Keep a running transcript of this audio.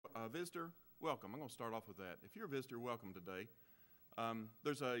visitor, welcome. I'm going to start off with that. If you're a visitor, welcome today.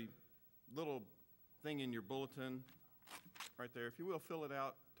 There's a little thing in your bulletin right there. If you will, fill it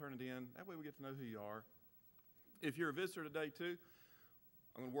out, turn it in. That way we get to know who you are. If you're a visitor today, too,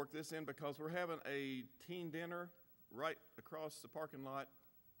 I'm going to work this in because we're having a teen dinner right across the parking lot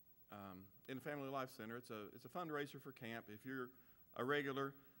in the Family Life Center. It's a fundraiser for camp. If you're a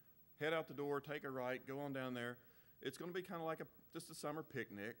regular, head out the door, take a right, go on down there. It's going to be kind of like just a summer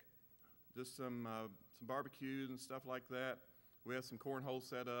picnic, just some barbecues and stuff like that. We have some cornhole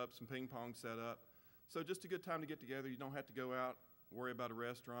set up, some ping pong set up. So just a good time to get together. You don't have to go out, worry about a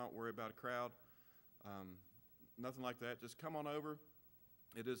restaurant, worry about a crowd, nothing like that. Just come on over.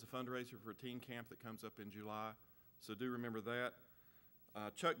 It is a fundraiser for a teen camp that comes up in July, so do remember that.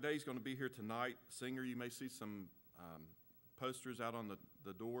 Chuck Day's going to be here tonight. Singer, you may see some posters out on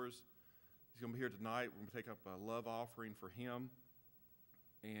the doors. He's going to be here tonight. We're going to take up a love offering for him.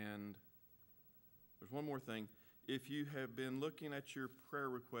 And there's one more thing. If you have been looking at your prayer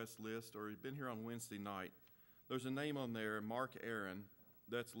request list or you've been here on Wednesday night, there's a name on there, Mark Aaron.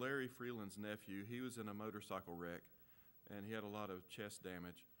 That's Larry Freeland's nephew. He was in a motorcycle wreck, and he had a lot of chest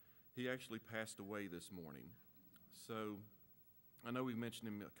damage. He actually passed away this morning. So I know we've mentioned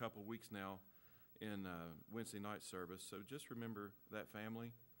him a couple weeks now in Wednesday night service, so just remember that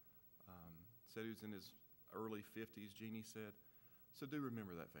family. Said he was in his early 50s, Jeannie said. So do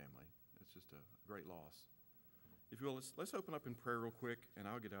remember that family. It's just a great loss. If you will, let's open up in prayer real quick, and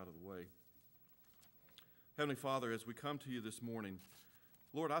I'll get out of the way. Heavenly Father, as we come to you this morning,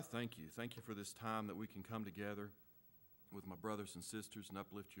 Lord, I thank you. Thank you for this time that we can come together with my brothers and sisters and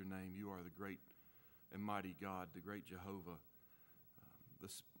uplift your name. You are the great and mighty God, the great Jehovah,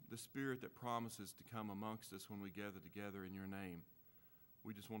 the Spirit that promises to come amongst us when we gather together in your name.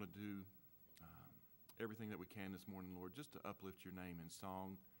 We just want to do everything that we can this morning, Lord, just to uplift your name in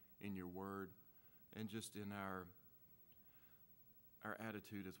song, in your word, and just in our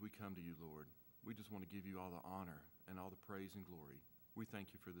attitude as we come to you, Lord. We just want to give you all the honor and all the praise and glory. We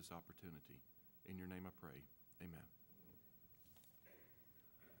thank you for this opportunity. In your name I pray. Amen.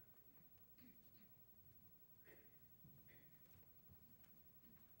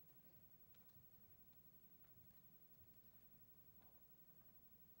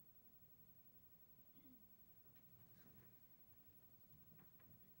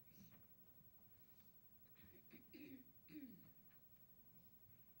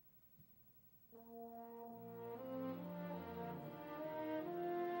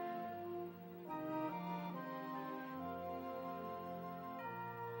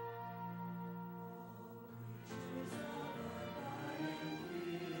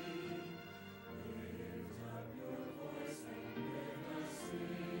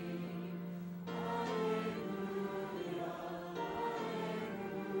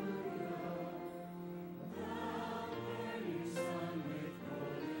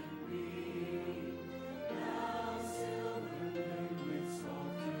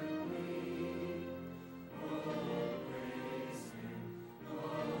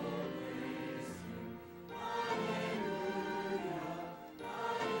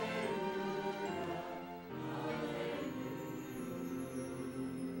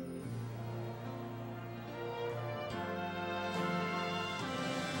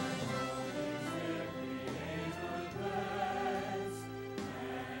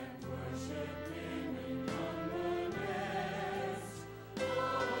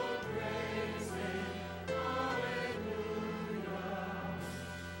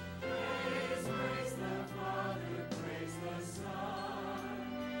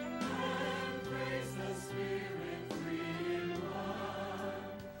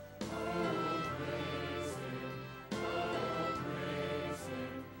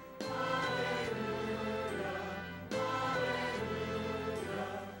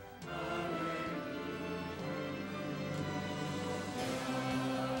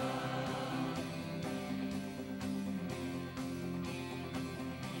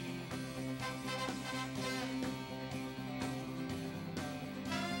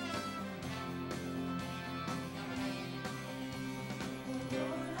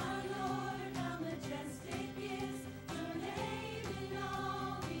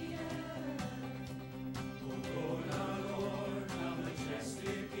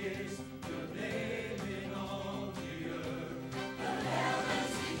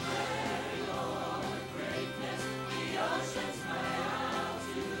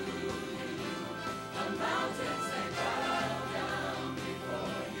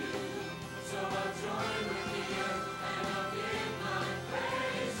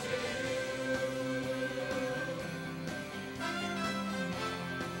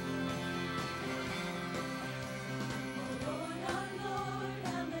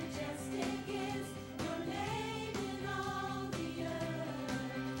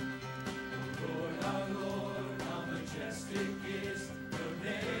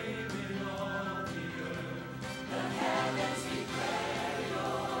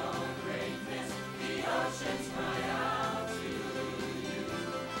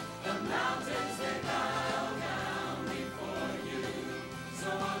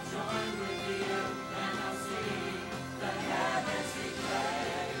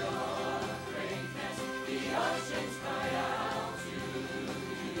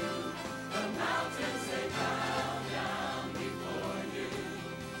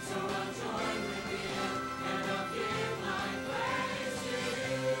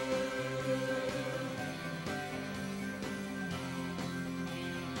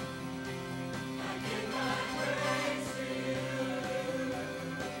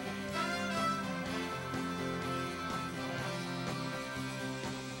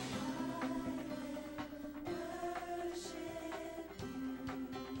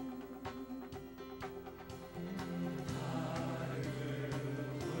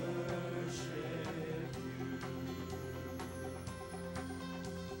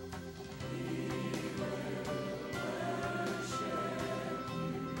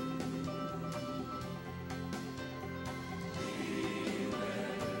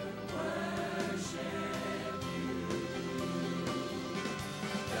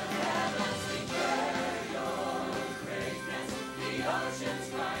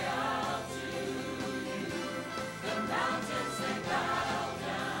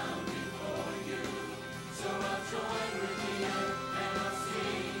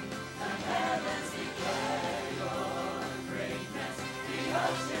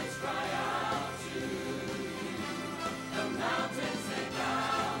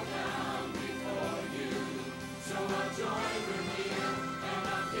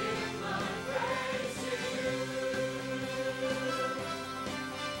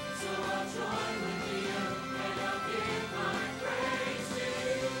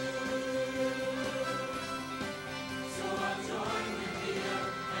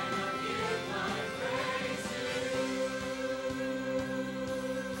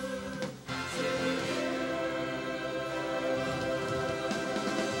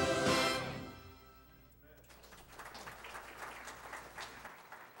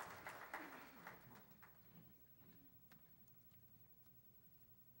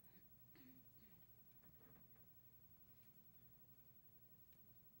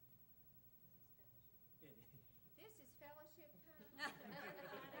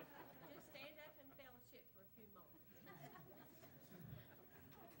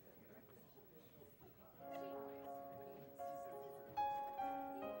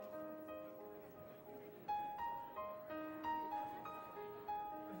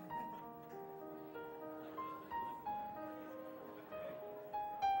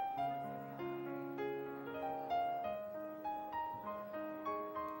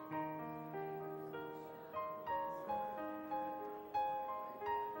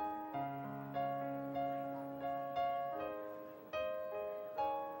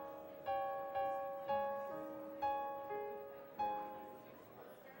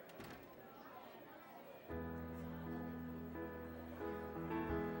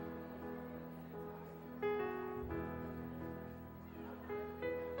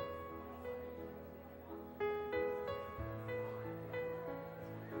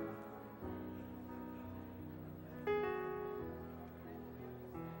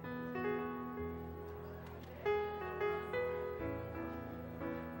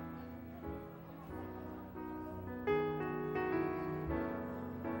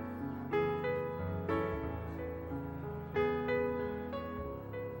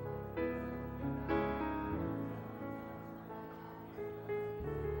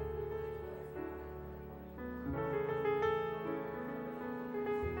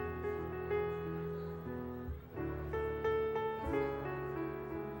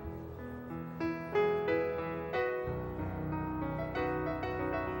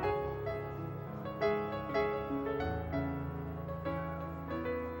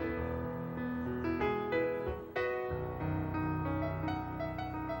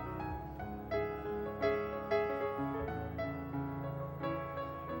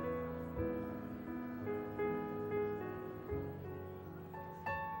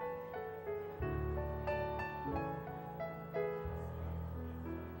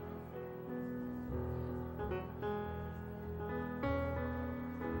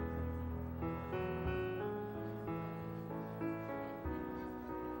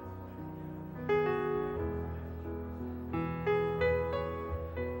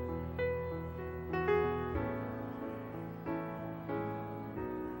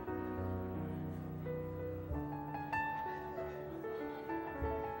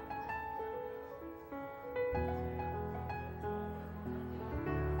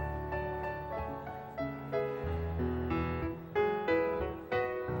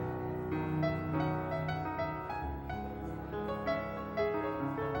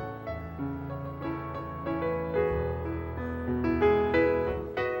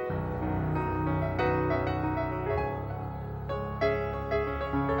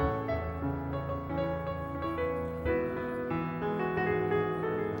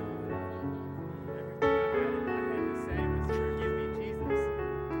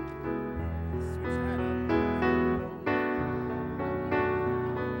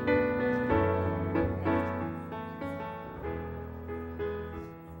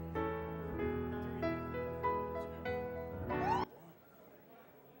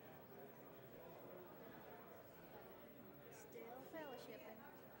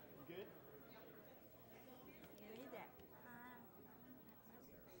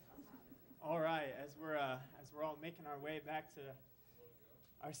 All right, as we're all making our way back to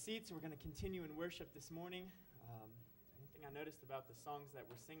our seats, we're going to continue in worship this morning. One thing I noticed about the songs that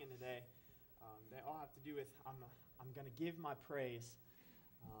we're singing today, they all have to do with I'm going to give my praise.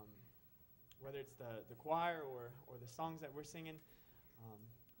 Whether it's the choir or the songs that we're singing,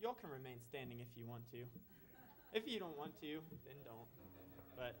 y'all can remain standing if you want to. If you don't want to, then don't.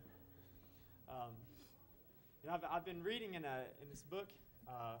 But I've been reading in this book,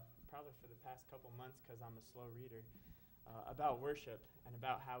 probably for the past couple months because I'm a slow reader, about worship and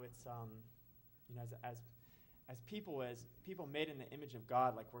about how it's as people made in the image of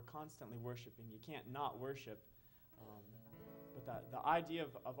God, like we're constantly worshiping. You can't not worship. But the idea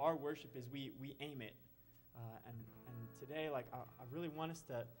of our worship is we aim it. And today, like I really want us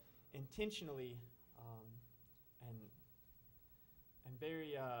to intentionally and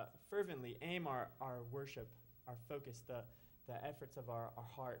very fervently aim our worship, our focus, the efforts of our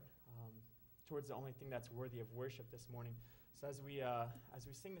heart towards the only thing that's worthy of worship this morning. So as we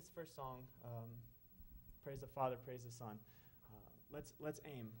sing this first song, praise the Father, praise the Son, let's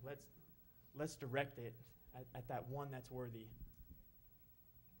aim, let's direct it at that one that's worthy.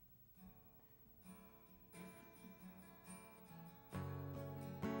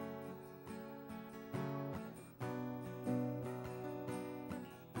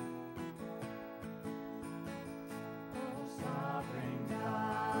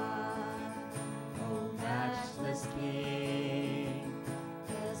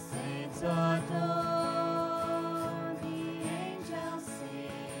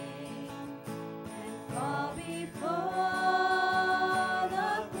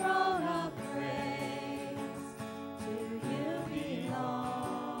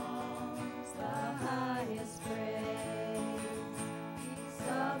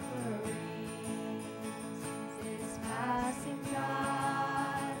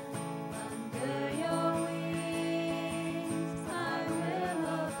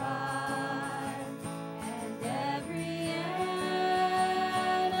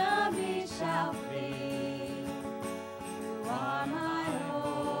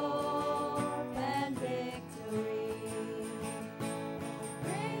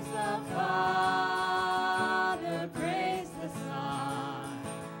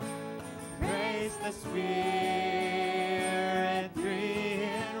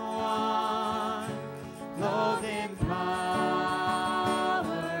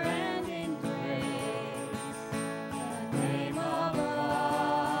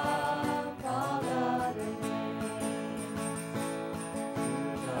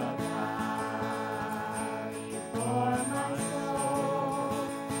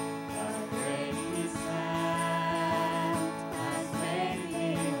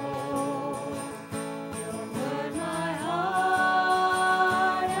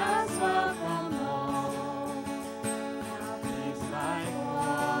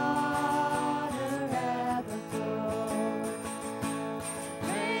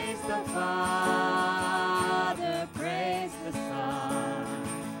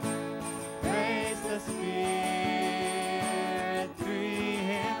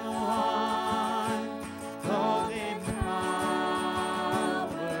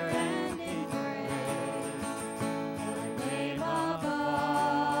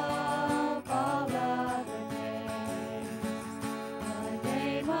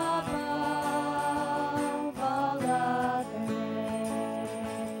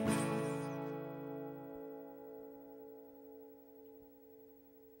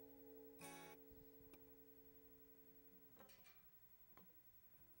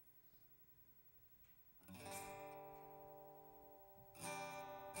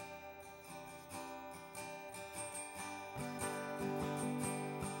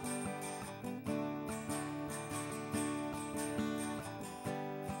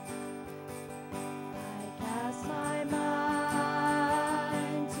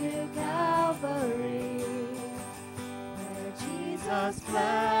 Jesus bled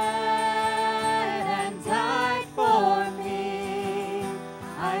and died for me.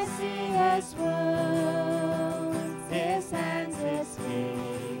 I see his wounds, his hands, his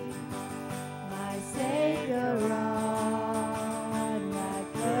feet. My Savior on that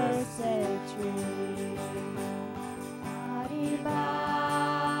cursed tree. Body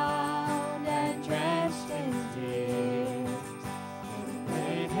bound and drenched in tears, they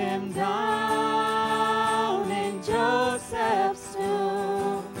laid him down in Joseph's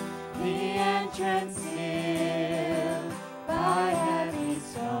tomb.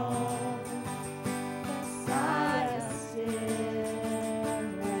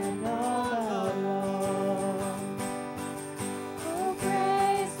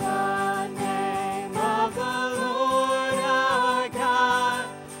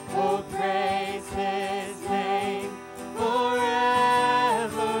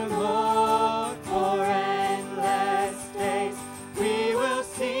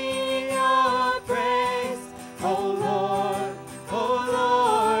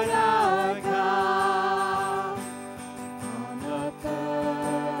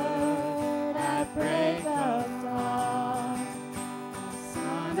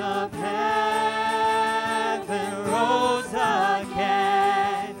 Son of heaven rose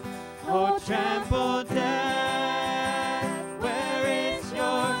again. Oh, trample death, where is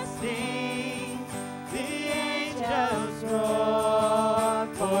your sting? The angels roar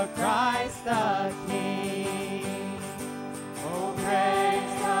for Christ the King. Oh,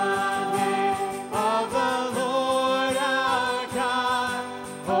 praise the name of the Lord our God.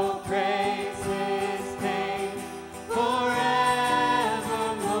 Oh, praise His name forevermore.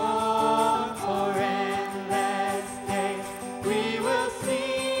 For endless days we will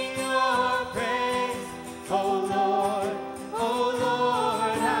sing your praise. Oh Lord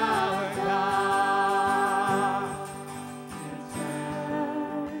our God.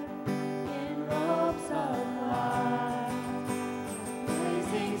 In robes of light,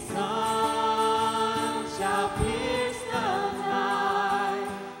 Blazing sun shall pierce the night,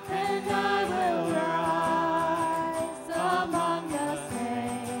 and I will rise among the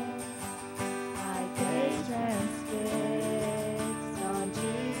saints. my gaze transfixed on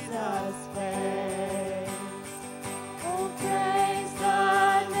Jesus' face. Oh, praise the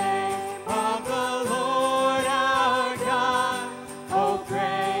name of the Lord our God. Oh,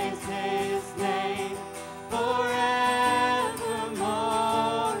 praise His name forevermore.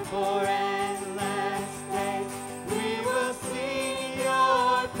 For endless days we will sing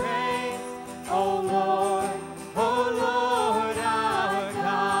your praise. Oh Lord our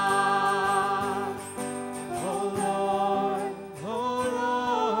God. Oh Lord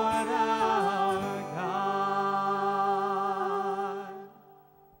our God.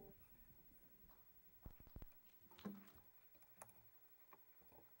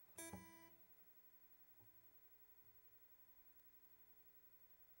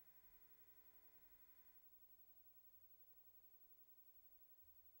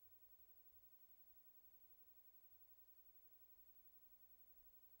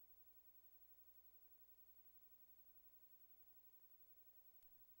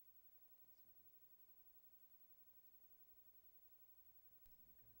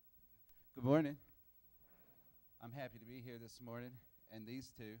 Good morning. I'm happy to be here this morning, and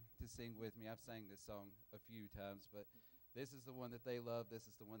these two to sing with me. I've sang this song a few times, but this is the one that they love. This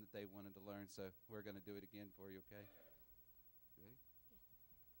is the one that they wanted to learn, so we're going to do it again for you, okay? Ready?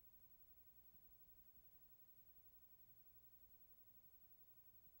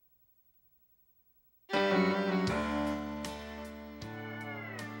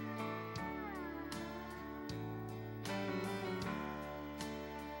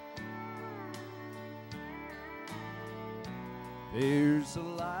 There's a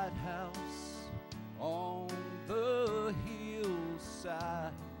lighthouse on the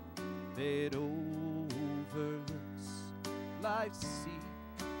hillside that overlooks life's sea.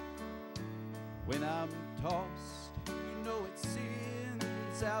 When I'm tossed, you know it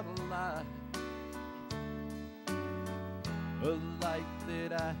sends out a light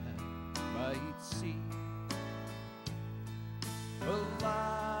that I might see, a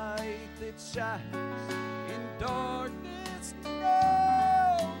light that shines in darkness.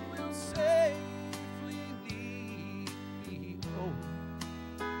 No, will safely lead me home.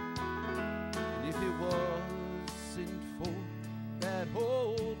 And if it wasn't for that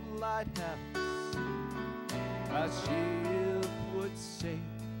old lighthouse, my ship would sail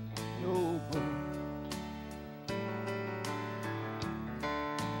no more.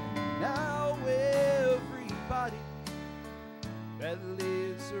 Now everybody that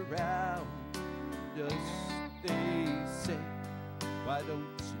lives around us, they say, why don't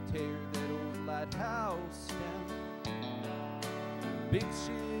you tear that old lighthouse down? Big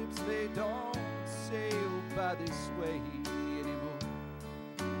ships, they don't sail by this way anymore.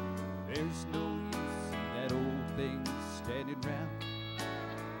 There's no use in that old thing standing round.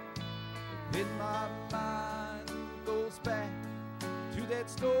 But then my mind goes back to that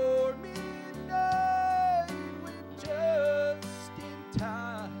stormy night when just in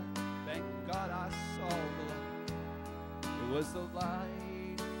time, thank God I saw the light. It was the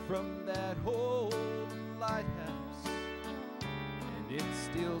light from that old lighthouse, and it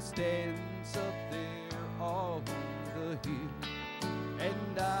still stands up there on the hill.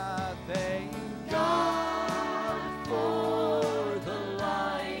 And I thank God for the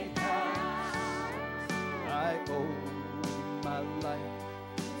lighthouse. I owe my life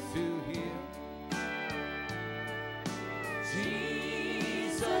to Him.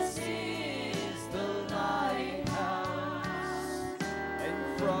 Jesus is the lighthouse, and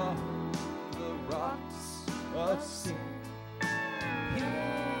from the rocks of sin, He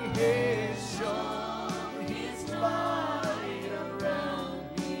has shone His light around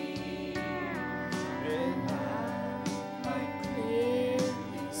me, and I might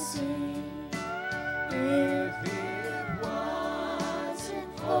clearly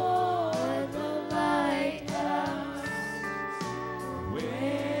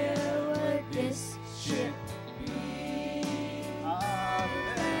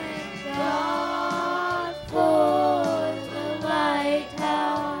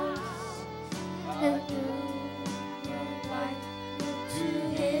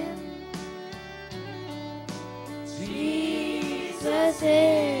Jesus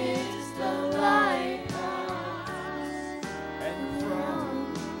is the lighthouse, And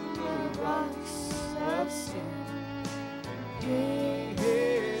from the rocks of sin, He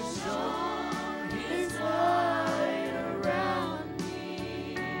is shone His light around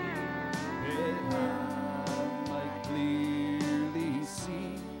me. and I might clearly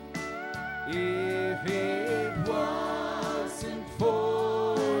see. If it wasn't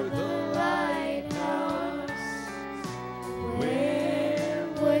for the lighthouse, Where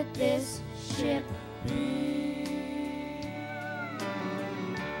would this ship be?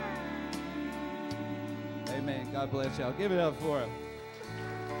 Amen. God bless y'all. Give it up for him.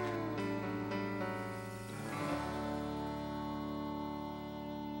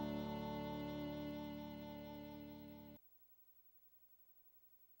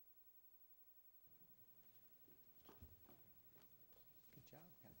 Good job,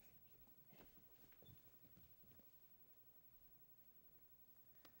 guys.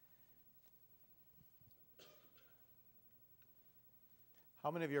 How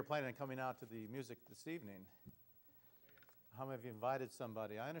many of you are planning on coming out to the music this evening? How many of you invited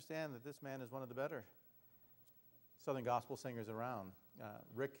somebody? I understand that this man is one of the better Southern gospel singers around.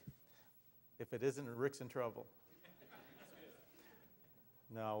 Rick, if it isn't, Rick's in trouble.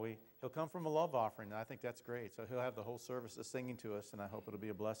 No, he'll come from a love offering, and I think that's great. So he'll have the whole service singing to us, and I hope it'll be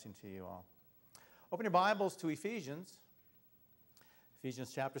a blessing to you all. Open your Bibles to Ephesians.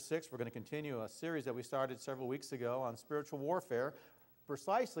 Ephesians chapter 6. We're going to continue a series that we started several weeks ago on spiritual warfare,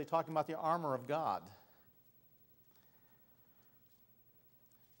 precisely talking about the armor of God.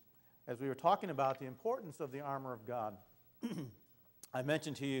 As we were talking about the importance of the armor of God, I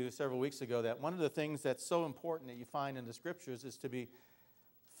mentioned to you several weeks ago that one of the things that's so important that you find in the Scriptures is to be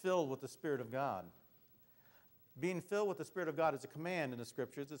filled with the Spirit of God. Being filled with the Spirit of God is a command in the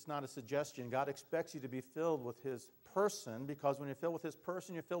Scriptures. It's not a suggestion. God expects you to be filled with His person, because when you're filled with His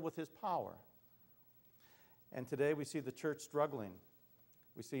person, you're filled with His power. And today we see the church struggling.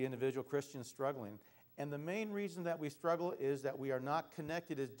 We see individual Christians struggling. And the main reason that we struggle is that we are not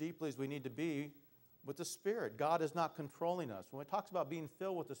connected as deeply as we need to be with the Spirit. God is not controlling us. When it talks about being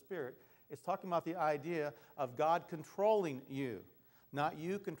filled with the Spirit, it's talking about the idea of God controlling you, not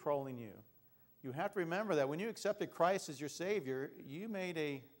you controlling you. You have to remember that when you accepted Christ as your Savior, you made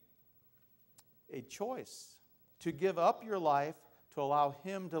a choice to give up your life to allow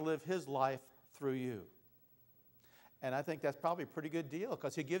Him to live His life through you. And I think that's probably a pretty good deal,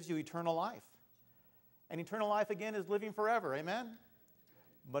 because He gives you eternal life. And eternal life, again, is living forever. Amen?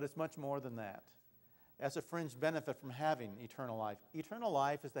 But it's much more than that. That's a fringe benefit from having eternal life. Eternal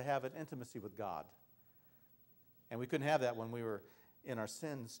life is to have an intimacy with God. And we couldn't have that when we were in our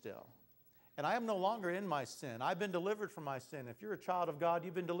sin still. And I am no longer in my sin. I've been delivered from my sin. If you're a child of God,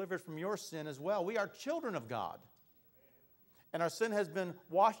 you've been delivered from your sin as well. We are children of God. And our sin has been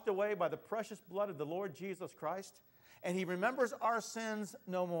washed away by the precious blood of the Lord Jesus Christ. And He remembers our sins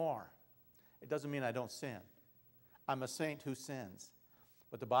no more. It doesn't mean I don't sin. I'm a saint who sins.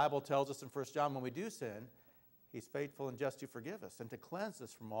 But the Bible tells us in 1 John, when we do sin, He's faithful and just to forgive us and to cleanse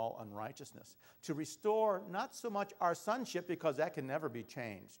us from all unrighteousness. To restore not so much our sonship, because that can never be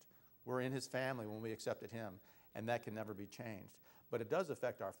changed. We're in His family when we accepted Him, and that can never be changed. But it does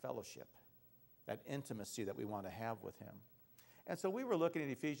affect our fellowship, that intimacy that we want to have with Him. And so we were looking at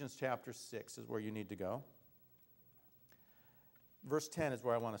Ephesians chapter 6 is where you need to go. Verse 10 is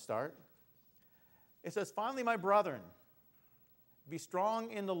where I want to start. It says, "Finally, my brethren, be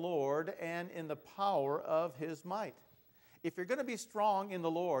strong in the Lord and in the power of His might." If you're going to be strong in the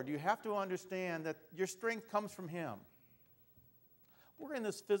Lord, you have to understand that your strength comes from Him. We're in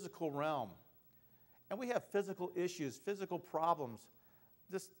this physical realm, and we have physical issues, physical problems.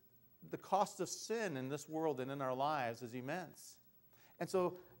 The cost of sin in this world and in our lives is immense. And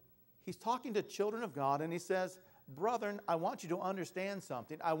so He's talking to children of God, and He says, brethren, I want you to understand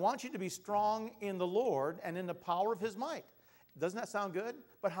something. I want you to be strong in the Lord and in the power of His might. Doesn't that sound good?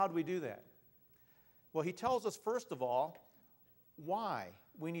 But how do we do that? Well, He tells us, first of all, why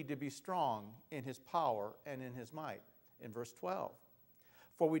we need to be strong in His power and in His might. In verse 12,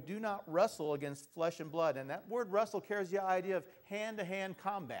 "For we do not wrestle against flesh and blood." And that word wrestle carries the idea of hand-to-hand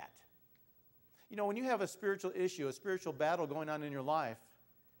combat. You know, when you have a spiritual issue, a spiritual battle going on in your life,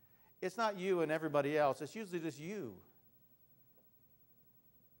 it's not you and everybody else. It's usually just you.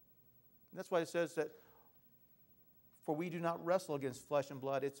 And that's why it says that, for we do not wrestle against flesh and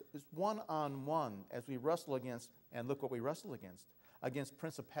blood. It's one-on-one as we wrestle against, and look what we wrestle against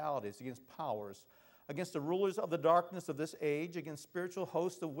principalities, against powers, against the rulers of the darkness of this age, against spiritual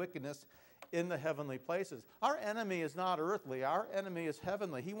hosts of wickedness in the heavenly places. Our enemy is not earthly. Our enemy is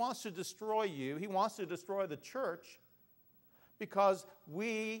heavenly. He wants to destroy you. He wants to destroy the church, because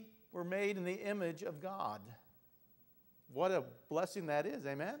we were made in the image of God. What a blessing that is,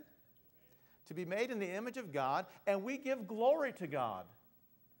 amen? To be made in the image of God, and we give glory to God.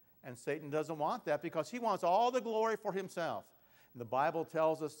 And Satan doesn't want that because he wants all the glory for himself. And the Bible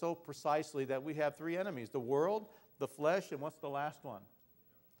tells us so precisely that we have three enemies: the world, the flesh, and what's the last one?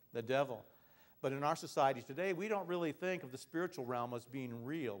 The devil. But in our society today, we don't really think of the spiritual realm as being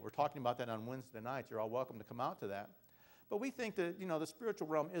real. We're talking about that on Wednesday nights. You're all welcome to come out to that. But we think that, the spiritual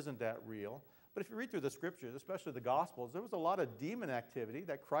realm isn't that real. But if you read through the Scriptures, especially the Gospels, there was a lot of demon activity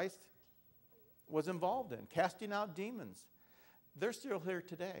that Christ was involved in, casting out demons. They're still here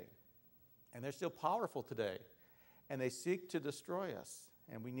today, and they're still powerful today, and they seek to destroy us.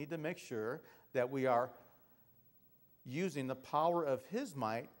 And we need to make sure that we are using the power of His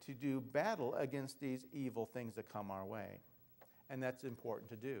might to do battle against these evil things that come our way. And that's important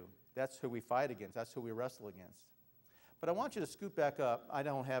to do. That's who we fight against. That's who we wrestle against. But I want you to scoot back up. I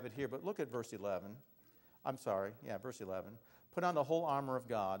don't have it here, but look at verse 11. Verse 11. Put on the whole armor of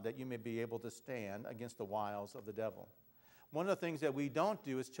God, that you may be able to stand against the wiles of the devil. One of the things that we don't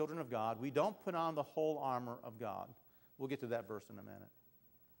do as children of God, we don't put on the whole armor of God. We'll get to that verse in a minute.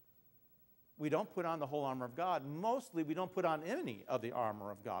 We don't put on the whole armor of God. Mostly, we don't put on any of the armor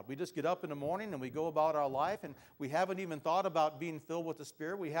of God. We just get up in the morning and we go about our life, and we haven't even thought about being filled with the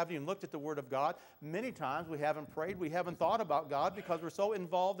Spirit. We haven't even looked at the Word of God. Many times we haven't prayed. We haven't thought about God because we're so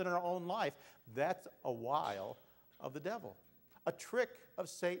involved in our own life. That's a wile of the devil, a trick of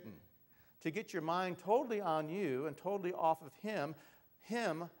Satan to get your mind totally on you and totally off of Him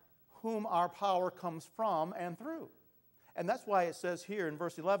whom our power comes from and through. And that's why it says here in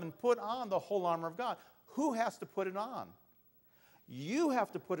verse 11, put on the whole armor of God. Who has to put it on? You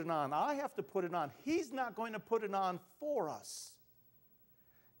have to put it on. I have to put it on. He's not going to put it on for us.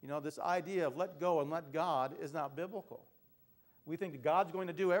 This idea of let go and let God is not biblical. We think that God's going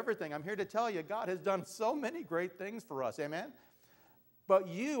to do everything. I'm here to tell you, God has done so many great things for us. Amen? But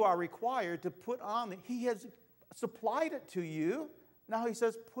you are required to put on. He has supplied it to you. Now He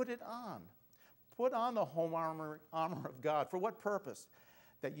says, put it on. Put on the whole armor of God. For what purpose?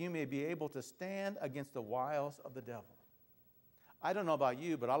 That you may be able to stand against the wiles of the devil. I don't know about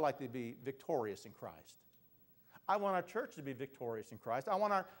you, but I like to be victorious in Christ. I want our church to be victorious in Christ. I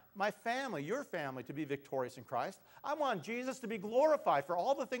want my family, your family, to be victorious in Christ. I want Jesus to be glorified for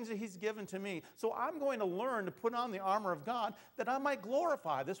all the things that He's given to me. So I'm going to learn to put on the armor of God that I might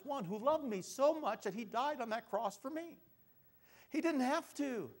glorify this one who loved me so much that He died on that cross for me. He didn't have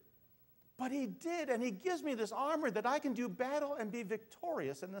to. But He did, and He gives me this armor that I can do battle and be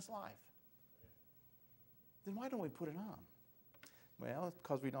victorious in this life. Then why don't we put it on? Well, it's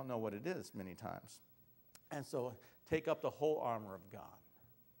because we don't know what it is many times. And so take up the whole armor of God.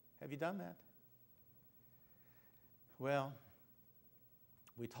 Have you done that? Well,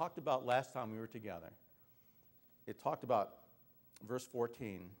 we talked about last time we were together. It talked about verse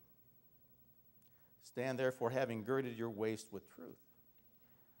 14. Stand therefore, having girded your waist with truth.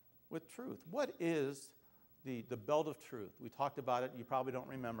 With truth. What is the belt of truth? We talked about it. You probably don't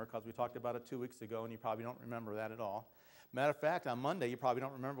remember because we talked about it 2 weeks ago, and you probably don't remember that at all. Matter of fact, on Monday, you probably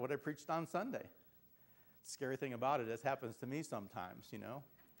don't remember what I preached on Sunday. Scary thing about it, this happens to me sometimes,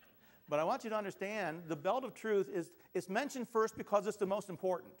 But I want you to understand, the belt of truth is mentioned first because it's the most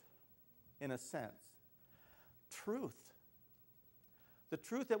important, in a sense. Truth. The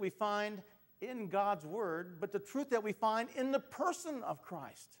truth that we find in God's Word, but the truth that we find in the person of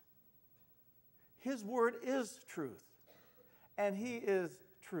Christ. His Word is truth, and He is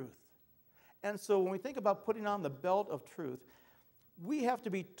truth. And so when we think about putting on the belt of truth, we have to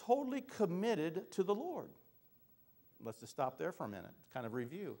be totally committed to the Lord. Let's just stop there for a minute, kind of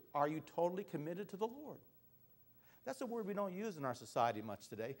review. Are you totally committed to the Lord? That's a word we don't use in our society much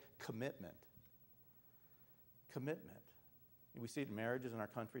today, commitment. Commitment. We see it in marriages in our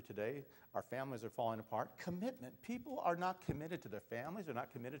country today. Our families are falling apart. Commitment. People are not committed to their families. They're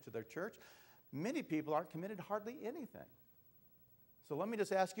not committed to their church. Many people aren't committed to hardly anything. So let me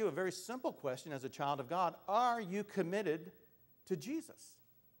just ask you a very simple question as a child of God. Are you committed to Jesus?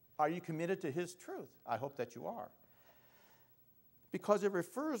 Are you committed to His truth? I hope that you are. Because it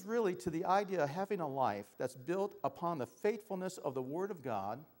refers really to the idea of having a life that's built upon the faithfulness of the Word of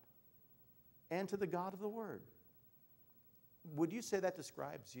God and to the God of the Word. Would you say that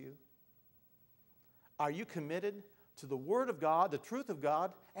describes you? Are you committed to the Word of God, the truth of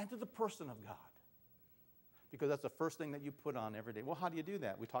God, and to the person of God? Because that's the first thing that you put on every day. Well, how do you do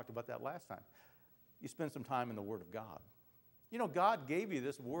that? We talked about that last time. You spend some time in the Word of God. God gave you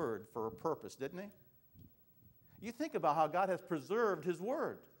this Word for a purpose, didn't He? You think about how God has preserved His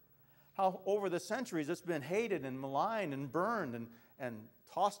Word. how over the centuries it's been hated and maligned and burned and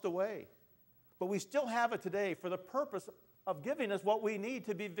tossed away. But we still have it today for the purpose of giving us what we need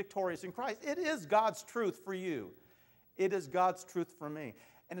to be victorious in Christ. It is God's truth for you. It is God's truth for me.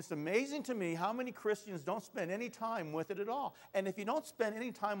 And it's amazing to me how many Christians don't spend any time with it at all. And if you don't spend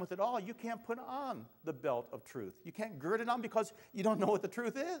any time with it all, you can't put on the belt of truth. You can't gird it on because you don't know what the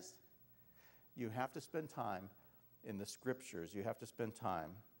truth is. You have to spend time in the Scriptures. You have to spend time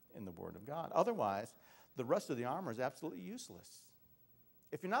in the Word of God. Otherwise, the rest of the armor is absolutely useless.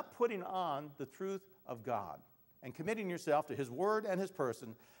 If you're not putting on the truth of God and committing yourself to His Word and His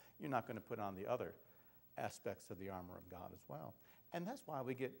person, you're not going to put on the other aspects of the armor of God as well. And that's why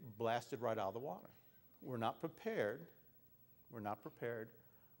we get blasted right out of the water. We're not prepared. We're not prepared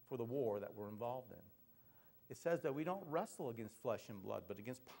for the war that we're involved in. It says that we don't wrestle against flesh and blood, but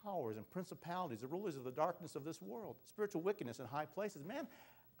against powers and principalities, the rulers of the darkness of this world, spiritual wickedness in high places. Man,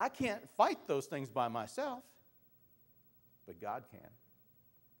 I can't fight those things by myself, but God can.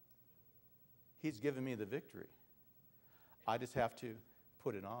 He's given me the victory. I just have to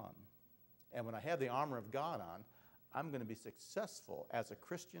put it on. And when I have the armor of God on, I'm going to be successful as a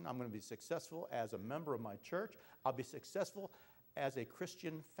Christian. I'm going to be successful as a member of my church. I'll be successful as a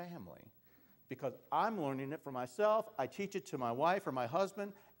Christian family because I'm learning it for myself. I teach it to my wife or my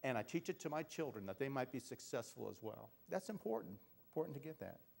husband, and I teach it to my children that they might be successful as well. That's important to get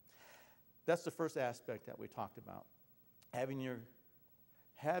that. That's the first aspect that we talked about,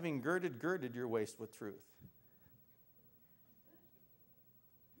 having girded your waist with truth.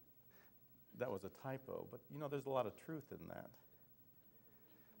 That was a typo, but you know there's a lot of truth in that.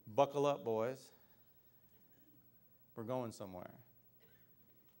 Buckle up, boys. We're going somewhere.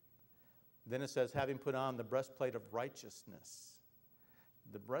 Then it says, having put on the breastplate of righteousness.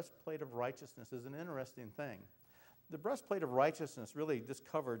 The breastplate of righteousness is an interesting thing. The breastplate of righteousness really just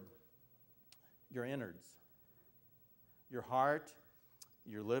covered your innards, your heart,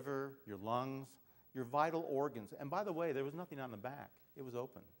 your liver, your lungs, your vital organs. And by the way, there was nothing on the back. It was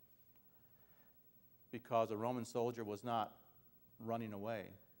open. Because a Roman soldier was not running away.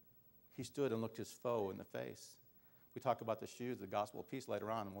 He stood and looked his foe in the face. We talk about the shoes, the gospel of peace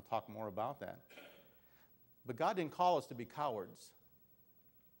later on, and we'll talk more about that. But God didn't call us to be cowards.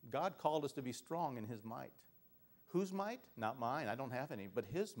 God called us to be strong in His might. Whose might? Not mine. I don't have any, but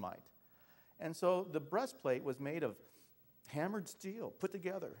His might. And so the breastplate was made of hammered steel, put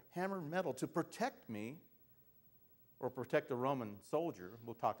together, hammered metal to protect me, or protect a Roman soldier.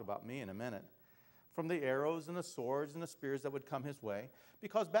 We'll talk about me in a minute. From the arrows and the swords and the spears that would come his way.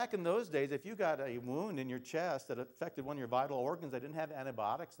 Because back in those days, if you got a wound in your chest that affected one of your vital organs that didn't have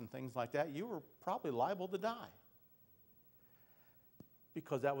antibiotics and things like that, you were probably liable to die.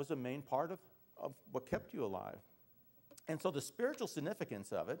 Because that was the main part of what kept you alive. And so the spiritual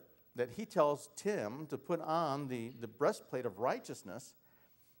significance of it, that he tells Tim to put on the breastplate of righteousness,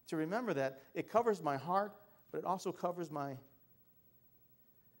 to remember that it covers my heart, but it also covers my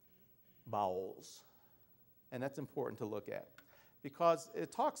bowels. And that's important to look at because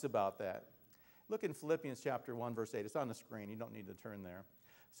it talks about that. Look in Philippians chapter 1, verse 8. It's on the screen. You don't need to turn there.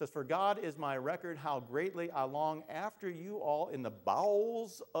 It says, "For God is my record, how greatly I long after you all in the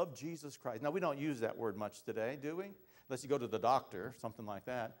bowels of Jesus Christ." Now, we don't use that word much today, do we? Unless you go to the doctor, something like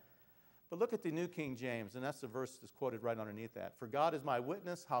that. But look at the New King James, and that's the verse that's quoted right underneath that. "For God is my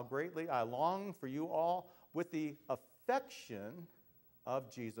witness, how greatly I long for you all with the affection of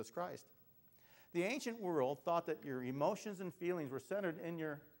Jesus Christ." The ancient world thought that your emotions and feelings were centered in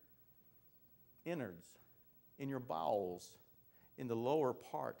your innards, in your bowels, in the lower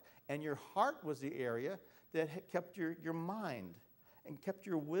part. And your heart was the area that kept your mind and kept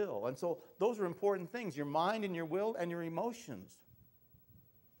your will. And so those are important things, your mind and your will and your emotions.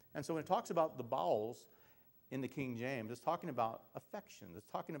 And so when it talks about the bowels in the King James, it's talking about affection. It's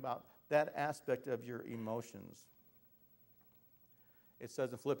talking about that aspect of your emotions. It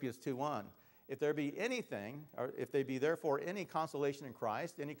says in Philippians 2:1, "If there be anything, or if there be therefore any consolation in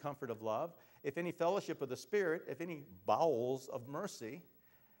Christ, any comfort of love, if any fellowship of the Spirit, if any bowels of mercy,"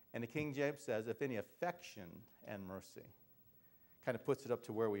 and the King James says, "if any affection and mercy." Kind of puts it up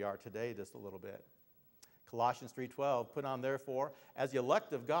to where we are today just a little bit. Colossians 3:12, "Put on therefore as the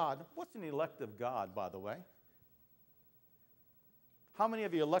elect of God." What's an elect of God, by the way? How many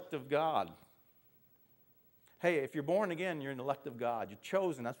of you elect of God? Hey, if you're born again, you're an elect of God. You're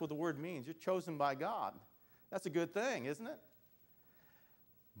chosen. That's what the word means. You're chosen by God. That's a good thing, isn't it?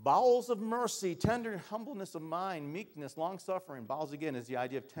 Bowels of mercy, tender humbleness of mind, meekness, long-suffering. Bowels, again, is the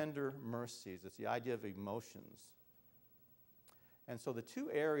idea of tender mercies. It's the idea of emotions. And so the two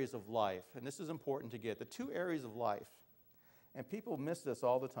areas of life, and this is important to get, the two areas of life, and people miss this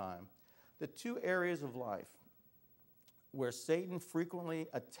all the time, The two areas of life where Satan frequently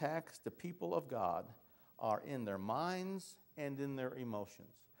attacks the people of God are in their minds and in their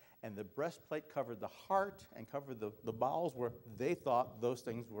emotions. And the breastplate covered the heart and covered the bowels where they thought those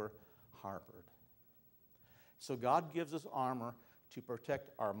things were harbored. So God gives us armor to protect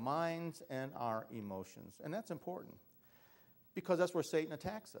our minds and our emotions. And that's important because that's where Satan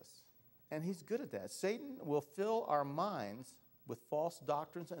attacks us. And he's good at that. Satan will fill our minds with false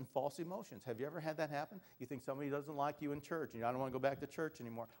doctrines and false emotions. Have you ever had that happen? You think somebody doesn't like you in church and you don't want to go back to church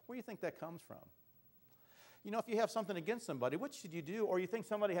anymore. Where do you think that comes from? You know, if you have something against somebody, what should you do? Or you think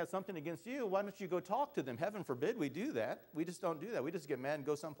somebody has something against you, why don't you go talk to them? Heaven forbid we do that. We just don't do that. We just get mad and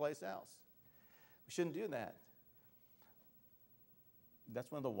go someplace else. We shouldn't do that.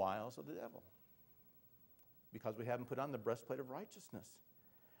 That's one of the wiles of the devil. Because we haven't put on the breastplate of righteousness.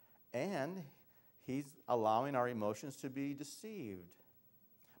 And he's allowing our emotions to be deceived.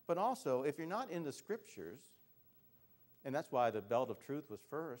 But also, if you're not in the Scriptures, and that's why the belt of truth was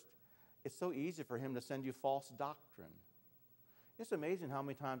first, it's so easy for him to send you false doctrine. It's amazing how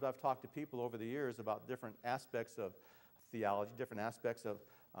many times I've talked to people over the years about different aspects of theology, different aspects of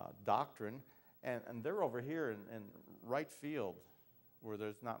doctrine, and they're over here in right field where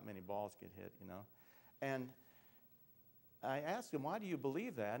there's not many balls get hit, you know. And I asked them, why do you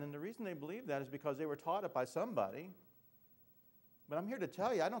believe that? And the reason they believe that is because they were taught it by somebody. But I'm here to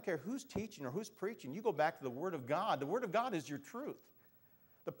tell you, I don't care who's teaching or who's preaching. You go back to the Word of God. The Word of God is your truth.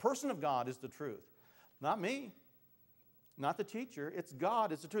 The person of God is the truth. Not me. Not the teacher. It's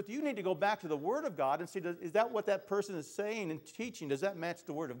God. It's the truth. You need to go back to the Word of God and see, is that what that person is saying and teaching? Does that match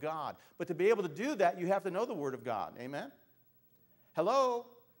the Word of God? But to be able to do that, you have to know the Word of God. Amen? Hello?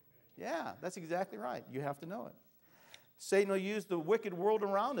 Yeah, that's exactly right. You have to know it. Satan will use the wicked world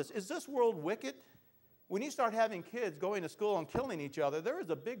around us. Is this world wicked? When you start having kids going to school and killing each other, there is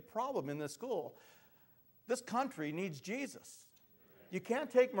a big problem in this school. This country needs Jesus. You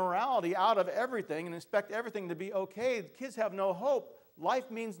can't take morality out of everything and expect everything to be okay. The kids have no hope. Life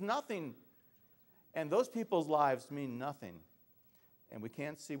means nothing. And those people's lives mean nothing. And we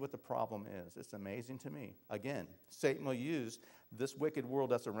can't see what the problem is. It's amazing to me. Again, Satan will use this wicked world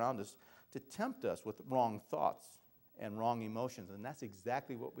that's around us to tempt us with wrong thoughts and wrong emotions. And that's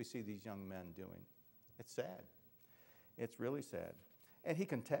exactly what we see these young men doing. It's sad. It's really sad. And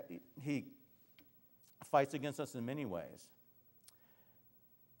he fights against us in many ways.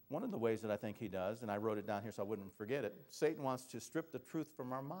 One of the ways that I think he does, and I wrote it down here so I wouldn't forget it, Satan wants to strip the truth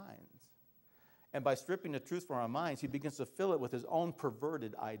from our minds. And by stripping the truth from our minds, he begins to fill it with his own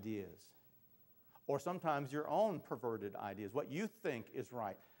perverted ideas. Or sometimes your own perverted ideas, what you think is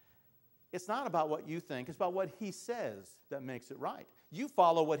right. It's not about what you think, it's about what he says that makes it right. You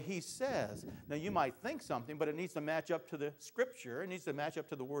follow what he says. Now, you might think something, but it needs to match up to the Scripture. It needs to match up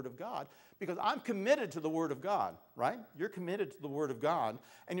to the Word of God. Because I'm committed to the Word of God, right? You're committed to the Word of God.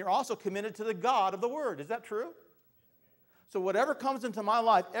 And you're also committed to the God of the Word. Is that true? So whatever comes into my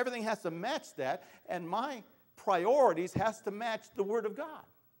life, everything has to match that. And my priorities has to match the Word of God.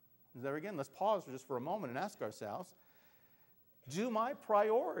 There again, let's pause just for a moment and ask ourselves, do my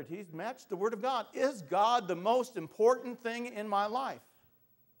priorities match the Word of God? Is God the most important thing in my life?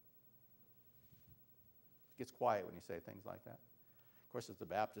 It gets quiet when you say things like that. Of course, it's a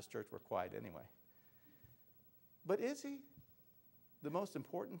Baptist church, we're quiet anyway. But is he the most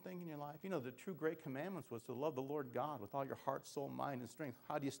important thing in your life? You know, the true great commandments was to love the Lord God with all your heart, soul, mind, and strength.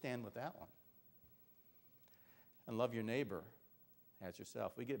 How do you stand with that one? And love your neighbor as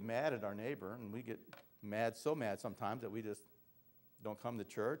yourself. We get mad at our neighbor, and we get mad, so mad sometimes that we just don't come to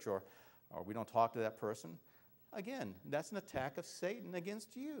church or we don't talk to that person. Again, that's an attack of Satan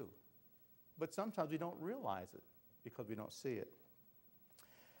against you. But sometimes we don't realize it because we don't see it.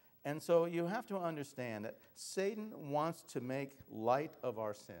 And so you have to understand that Satan wants to make light of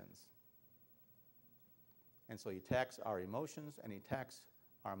our sins. And so he attacks our emotions and he attacks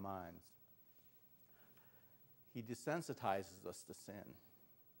our minds. He desensitizes us to sin.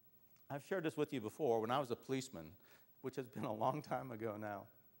 I've shared this with you before. When I was a policeman, which has been a long time ago now,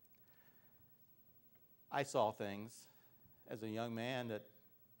 I saw things as a young man that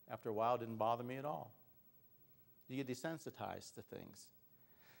after a while didn't bother me at all. You get desensitized to things.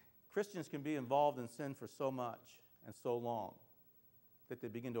 Christians can be involved in sin for so much and so long that they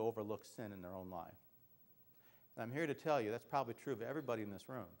begin to overlook sin in their own life. And I'm here to tell you that's probably true of everybody in this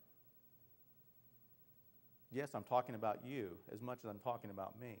room. Yes, I'm talking about you as much as I'm talking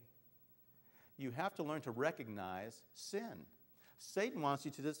about me. You have to learn to recognize sin. Satan wants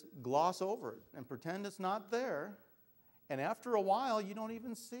you to just gloss over it and pretend it's not there. And after a while, you don't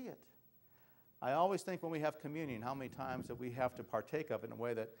even see it. I always think when we have communion, how many times that we have to partake of it in a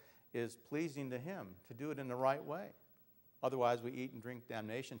way that is pleasing to Him, to do it in the right way. Otherwise, we eat and drink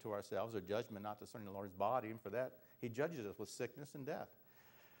damnation to ourselves, or judgment not discerning the Lord's body, and for that, He judges us with sickness and death.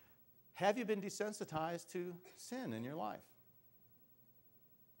 Have you been desensitized to sin in your life?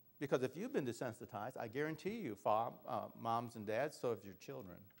 Because if you've been desensitized, I guarantee you, moms and dads, so have your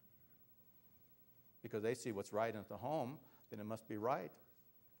children. Because they see what's right in the home, then it must be right.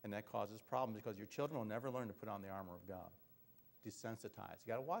 And that causes problems because your children will never learn to put on the armor of God. Desensitized.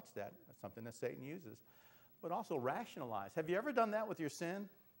 You got to watch that. That's something that Satan uses. But also rationalize. Have you ever done that with your sin?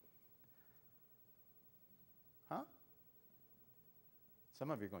 Huh? Some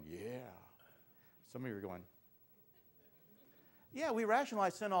of you are going, yeah. Some of you are going, yeah, we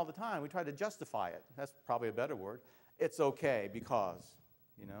rationalize sin all the time. We try to justify it. That's probably a better word. It's okay because,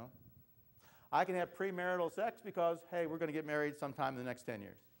 you know. I can have premarital sex because, hey, we're going to get married sometime in the next 10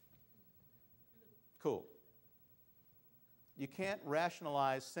 years. Cool. You can't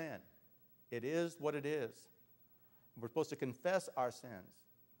rationalize sin. It is what it is. We're supposed to confess our sins.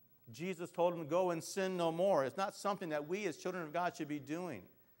 Jesus told him to go and sin no more. It's not something that we as children of God should be doing.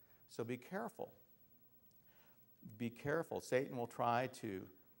 So be careful. Be careful. Satan will try to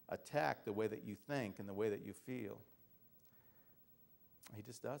attack the way that you think and the way that you feel. He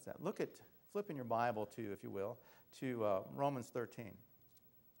just does that. Flip in your Bible to, if you will, to Romans 13.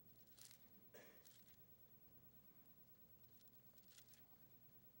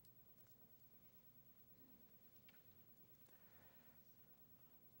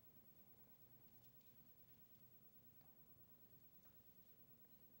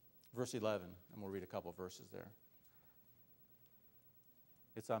 Verse 11, and we'll read a couple verses there.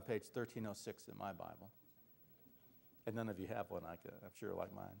 It's on page 1306 in my Bible. And none of you have one, I'm sure,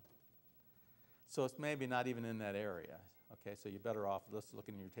 like mine. So it's maybe not even in that area. Okay, so you're better off just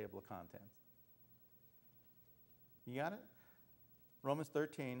looking in your table of contents. You got it? Romans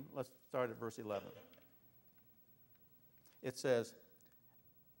 13, let's start at verse 11. It says,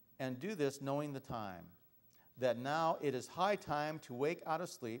 "And do this knowing the time, that now it is high time to wake out of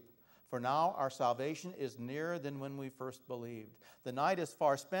sleep, for now our salvation is nearer than when we first believed. The night is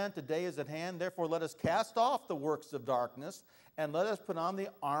far spent, the day is at hand. Therefore let us cast off the works of darkness, and let us put on the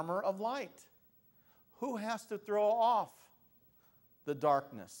armor of light." Who has to throw off the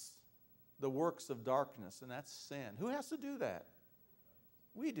darkness, the works of darkness? And that's sin. Who has to do that?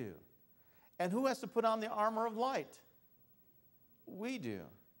 We do. And who has to put on the armor of light? We do.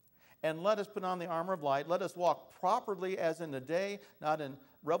 And let us put on the armor of light. Let us walk properly as in the day, not in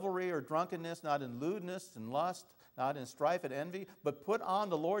revelry or drunkenness, not in lewdness and lust, not in strife and envy, but put on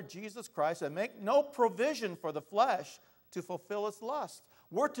the Lord Jesus Christ and make no provision for the flesh to fulfill its lust.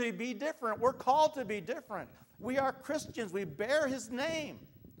 We're to be different. We're called to be different. We are Christians. We bear His name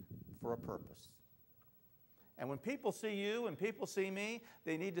for a purpose. And when people see you and people see me,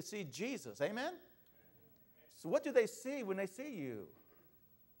 they need to see Jesus. Amen? So what do they see when they see you?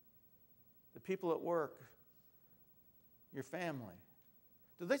 The people at work, your family.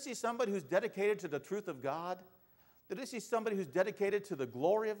 Do they see somebody who's dedicated to the truth of God? Do they see somebody who's dedicated to the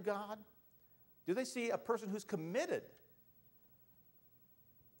glory of God? Do they see a person who's committed?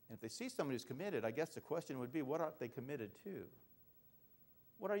 And if they see somebody who's committed, I guess the question would be, what are they committed to?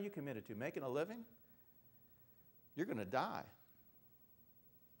 What are you committed to? Making a living? You're going to die.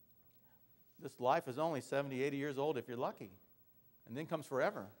 This life is only 70, 80 years old if you're lucky. And then comes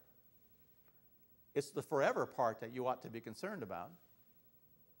forever. It's the forever part that you ought to be concerned about.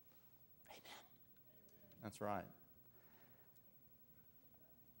 Amen. That's right.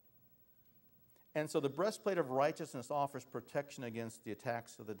 And so the breastplate of righteousness offers protection against the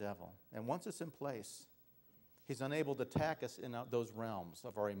attacks of the devil. And once it's in place, he's unable to attack us in those realms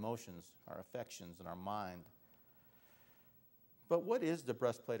of our emotions, our affections, and our mind. But what is the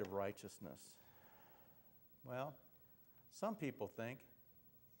breastplate of righteousness? Well, some people think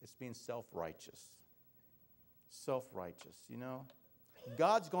it's being self-righteous. Self-righteous, you know.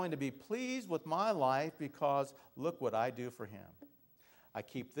 God's going to be pleased with my life because look what I do for Him. I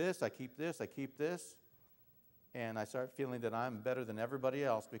keep this, I keep this, I keep this, and I start feeling that I'm better than everybody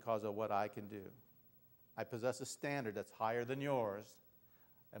else because of what I can do. I possess a standard that's higher than yours.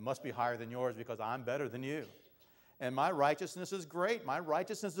 It must be higher than yours because I'm better than you. And my righteousness is great. My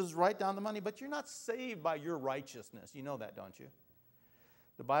righteousness is right down the money, but you're not saved by your righteousness. You know that, don't you?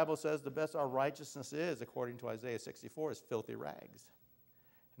 The Bible says the best our righteousness is, according to Isaiah 64, is filthy rags.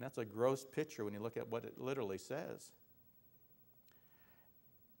 And that's a gross picture when you look at what it literally says.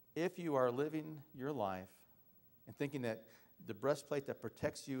 If you are living your life and thinking that the breastplate that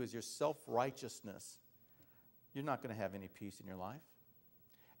protects you is your self-righteousness, you're not going to have any peace in your life.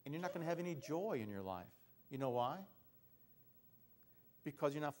 And you're not going to have any joy in your life. You know why?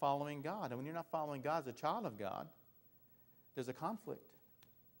 because you're not following God. And when you're not following God as a child of God, there's a conflict.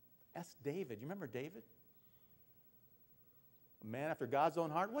 Ask David. You remember David? A man after God's own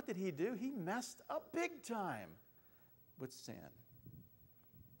heart. What did he do? He messed up big time with sin.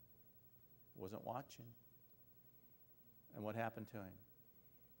 Wasn't watching. And what happened to him?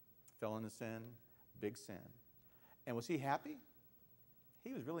 Fell into sin, big sin. And was he happy?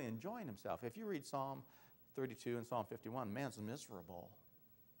 He was really enjoying himself. If you read Psalm 32 and Psalm 51, man's miserable.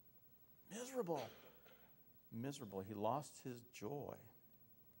 Miserable. Miserable. He lost his joy.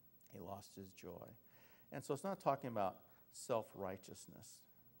 He lost his joy. And so it's not talking about self-righteousness.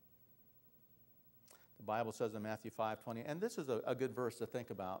 The Bible says in Matthew 5:20, and this is a good verse to think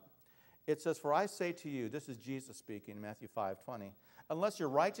about. It says, for I say to you, this is Jesus speaking in Matthew 5:20, unless your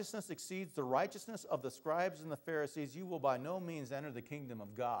righteousness exceeds the righteousness of the scribes and the Pharisees, you will by no means enter the kingdom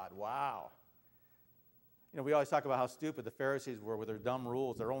of God. Wow. You know, we always talk about how stupid the Pharisees were with their dumb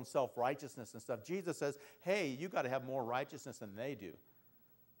rules, their own self-righteousness and stuff. Jesus says, hey, you got to have more righteousness than they do.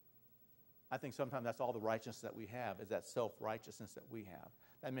 I think sometimes that's all the righteousness that we have, is that self-righteousness that we have.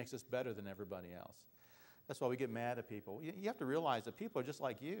 That makes us better than everybody else. That's why we get mad at people. You have to realize that people are just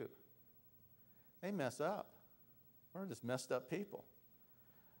like you. They mess up. We're just messed up people.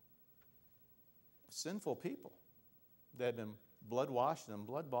 Sinful people. They've been blood-washed and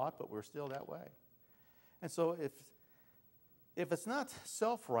blood-bought, but we're still that way. And so if it's not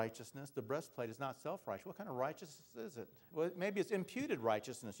self-righteousness, the breastplate is not self-righteous, what kind of righteousness is it? Well, maybe it's imputed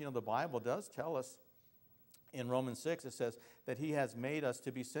righteousness. You know, the Bible does tell us in Romans 6, it says that he has made us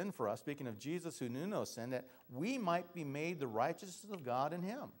to be sin for us, speaking of Jesus who knew no sin, that we might be made the righteousness of God in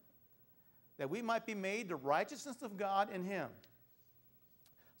him. That we might be made the righteousness of God in him.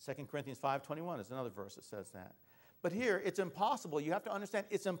 2 Corinthians 5:21 is another verse that says that. But here, it's impossible. You have to understand,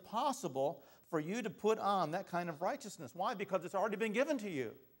 it's impossible for you to put on that kind of righteousness. Why? Because it's already been given to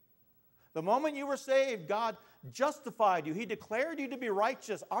you. The moment you were saved, God justified you. He declared you to be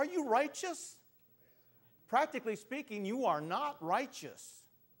righteous. Are you righteous? Practically speaking, you are not righteous.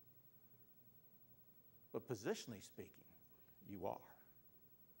 But positionally speaking, you are.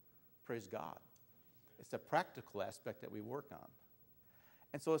 Praise God. It's the practical aspect that we work on.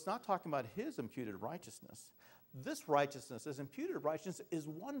 And so it's not talking about his imputed righteousness. This righteousness, this imputed righteousness, is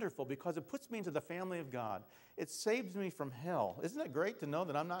wonderful because it puts me into the family of God. It saves me from hell. Isn't it great to know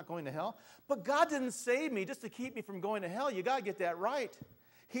that I'm not going to hell? But God didn't save me just to keep me from going to hell. You got to get that right.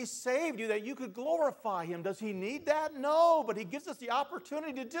 He saved you that you could glorify him. Does he need that? No, but he gives us the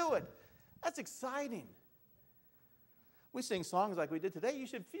opportunity to do it. That's exciting. We sing songs like we did today. You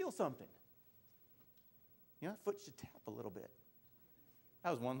should feel something. You know, foot should tap a little bit. That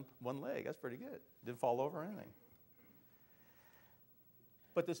was one leg. That's pretty good. Didn't fall over or anything.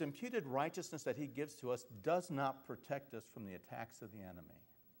 But this imputed righteousness that he gives to us does not protect us from the attacks of the enemy.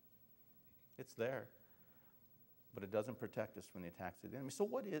 It's there, but it doesn't protect us from the attacks of the enemy. So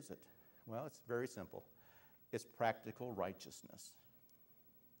what is it? Well, it's very simple. It's practical righteousness.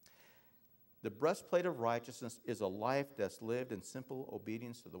 The breastplate of righteousness is a life that's lived in simple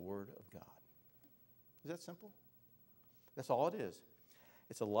obedience to the Word of God. Is that simple? That's all it is.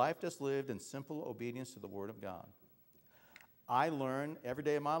 It's a life that's lived in simple obedience to the Word of God. I learn every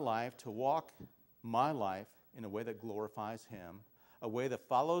day of my life to walk my life in a way that glorifies him, a way that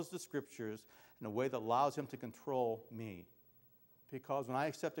follows the Scriptures, in a way that allows him to control me. Because when I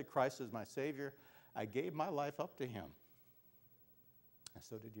accepted Christ as my Savior, I gave my life up to him. And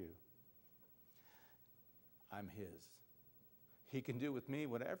so did you. I'm his. He can do with me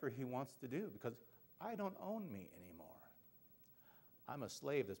whatever he wants to do because I don't own me anymore. I'm a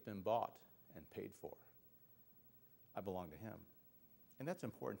slave that's been bought and paid for. I belong to him. And that's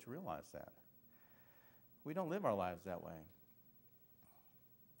important to realize that. We don't live our lives that way.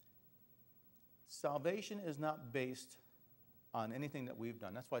 Salvation is not based on anything that we've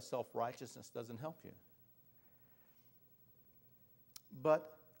done. That's why self-righteousness doesn't help you.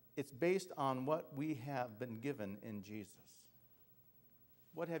 But it's based on what we have been given in Jesus.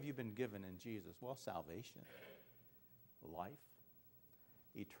 What have you been given in Jesus? Well, salvation, life,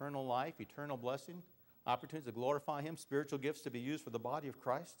 eternal blessing, opportunities to glorify him, spiritual gifts to be used for the body of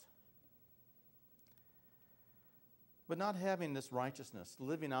Christ. But not having this righteousness,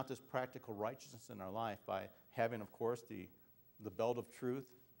 living out this practical righteousness in our life by having, of course, the belt of truth,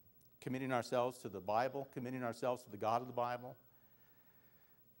 committing ourselves to the Bible, committing ourselves to the God of the Bible,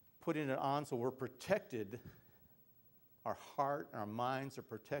 putting it on so we're protected. Our heart, our minds are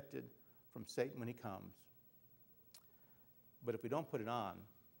protected from Satan when he comes. But if we don't put it on,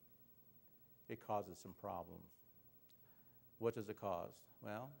 it causes some problems. What does it cause?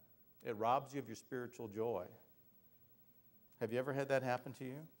 Well, it robs you of your spiritual joy. Have you ever had that happen to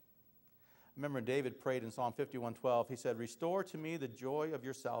you? Remember David prayed in Psalm 51:12. He said, "Restore to me the joy of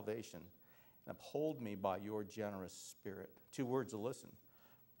your salvation and uphold me by your generous spirit." 2 words to listen.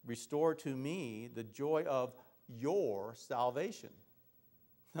 Restore to me the joy of your salvation.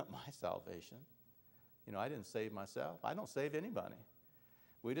 Not my salvation. You know, I didn't save myself. I don't save anybody.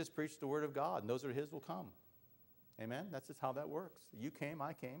 We just preach the word of God, and those are his will come. Amen? That's just how that works. You came,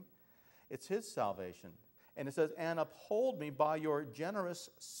 I came. It's his salvation. And it says, and uphold me by your generous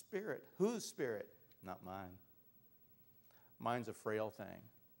spirit. Whose spirit? Not mine. Mine's a frail thing.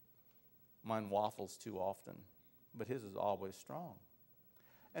 Mine waffles too often. But his is always strong.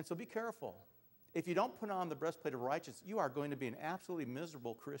 And so be careful. If you don't put on the breastplate of righteousness, you are going to be an absolutely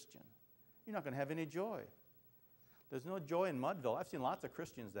miserable Christian. You're not going to have any joy. There's no joy in Mudville. I've seen lots of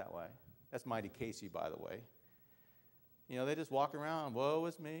Christians that way. That's Mighty Casey, by the way. You know, they just walk around, woe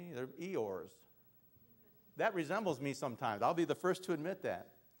is me. They're Eeyores. That resembles me sometimes. I'll be the first to admit that.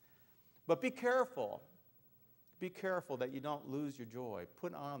 But be careful. Be careful that you don't lose your joy.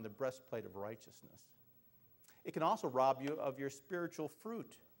 Put on the breastplate of righteousness. It can also rob you of your spiritual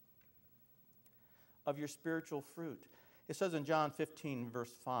fruit. Of your spiritual fruit. It says in John 15,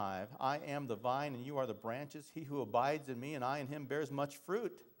 verse 5, I am the vine and you are the branches. He who abides in me and I in him bears much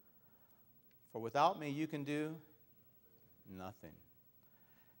fruit. For without me you can do nothing.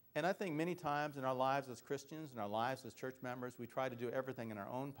 And I think many times in our lives as Christians, in our lives as church members, we try to do everything in our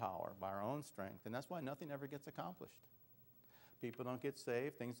own power, by our own strength. And that's why nothing ever gets accomplished. People don't get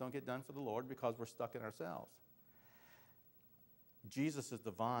saved. Things don't get done for the Lord because we're stuck in ourselves. Jesus is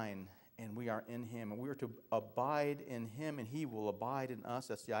the vine, and we are in him. And we are to abide in him, and he will abide in us.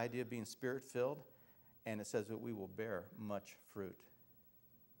 That's the idea of being spirit-filled. And it says that we will bear much fruit.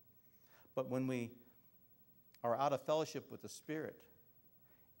 But when we are out of fellowship with the Spirit,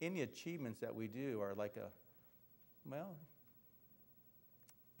 any achievements that we do are like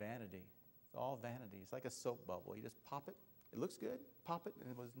vanity. It's all vanity. It's like a soap bubble. You just pop it. It looks good. Pop it, and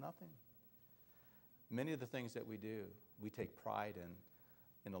it was nothing. Many of the things that we do, we take pride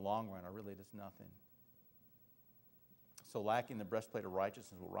in the long run, are really just nothing. So lacking the breastplate of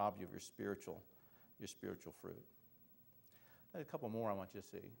righteousness will rob you of your spiritual fruit. There's a couple more I want you to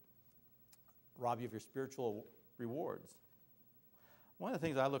see. Rob you of your spiritual rewards. One of the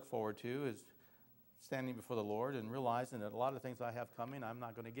things I look forward to is standing before the Lord and realizing that a lot of things I have coming I'm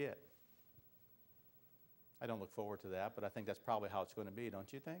not going to get. I don't look forward to that, but I think that's probably how it's going to be,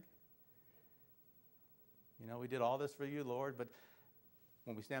 don't you think? You know, we did all this for you, Lord, but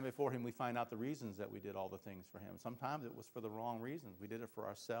when we stand before him, we find out the reasons that we did all the things for him. Sometimes it was for the wrong reasons. We did it for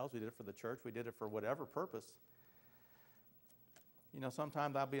ourselves. We did it for the church. We did it for whatever purpose. You know,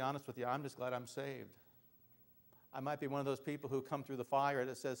 sometimes I'll be honest with you, I'm just glad I'm saved. I might be one of those people who come through the fire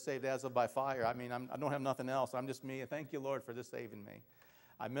that says saved as of by fire. I mean, I don't have nothing else. I'm just me. Thank you, Lord, for this saving me.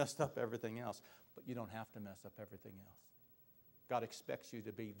 I messed up everything else. But you don't have to mess up everything else. God expects you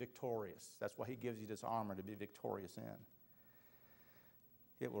to be victorious. That's why he gives you this armor to be victorious in.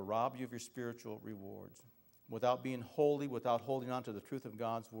 It will rob you of your spiritual rewards. Without being holy, without holding on to the truth of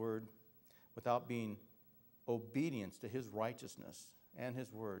God's word, without being obedience to his righteousness and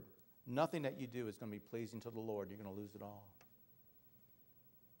his word, nothing that you do is going to be pleasing to the Lord. You're going to lose it all.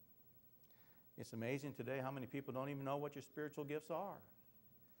 It's amazing today how many people don't even know what your spiritual gifts are.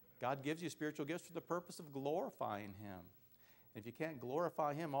 God gives you spiritual gifts for the purpose of glorifying him. If you can't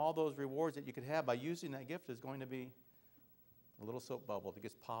glorify him, all those rewards that you could have by using that gift is going to be a little soap bubble that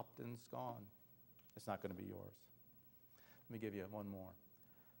gets popped and it's gone. It's not going to be yours. Let me give you one more.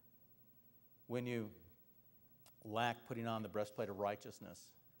 When you lack putting on the breastplate of righteousness,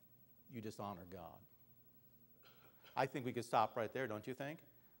 you dishonor God. I think we could stop right there, don't you think?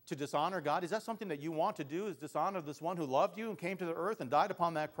 To dishonor God, is that something that you want to do, is dishonor this one who loved you and came to the earth and died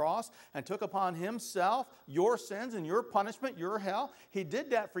upon that cross and took upon himself your sins and your punishment, your hell? He did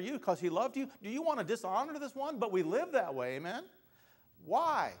that for you because he loved you. Do you want to dishonor this one? But we live that way, amen?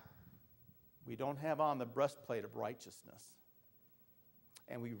 Why? We don't have on the breastplate of righteousness.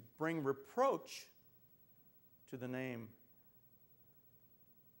 And we bring reproach to the name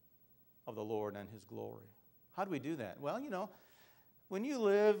of the Lord and his glory. How do we do that? Well, you know, when you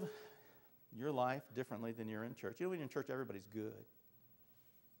live your life differently than you're in church, you know, when you're in church, everybody's good,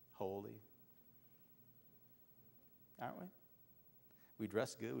 holy, aren't we? We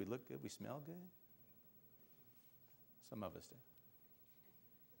dress good, we look good, we smell good. Some of us do.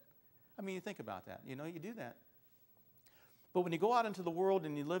 I mean, you think about that. You know, you do that. But when you go out into the world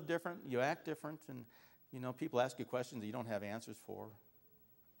and you live different, you act different, and, you know, people ask you questions that you don't have answers for,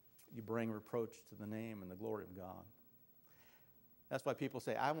 you bring reproach to the name and the glory of God. That's why people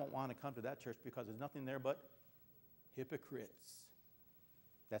say, I won't want to come to that church because there's nothing there but hypocrites.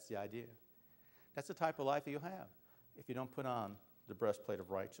 That's the idea. That's the type of life you'll have if you don't put on the breastplate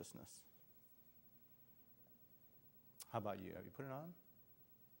of righteousness. How about you? Have you put it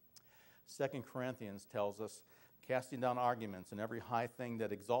on? 2 Corinthians tells us, casting down arguments and every high thing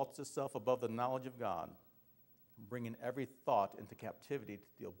that exalts itself above the knowledge of God, bringing every thought into captivity to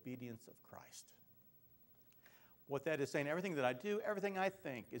the obedience of Christ. What that is saying, everything that I do, everything I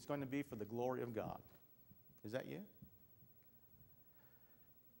think is going to be for the glory of God. Is that you?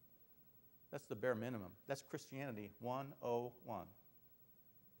 That's the bare minimum. That's Christianity 101.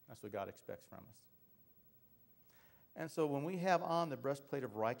 That's what God expects from us. And so when we have on the breastplate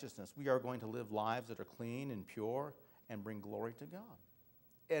of righteousness, we are going to live lives that are clean and pure and bring glory to God.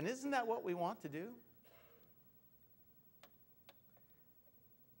 And isn't that what we want to do?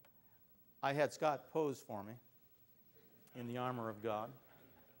 I had Scott pose for me in the armor of God.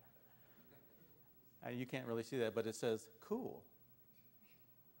 And you can't really see that, but it says, cool.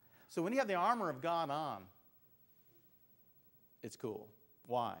 So when you have the armor of God on, it's cool.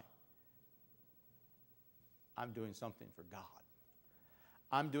 Why? I'm doing something for God.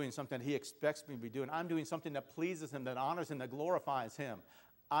 I'm doing something that He expects me to be doing. I'm doing something that pleases Him, that honors Him, that glorifies Him.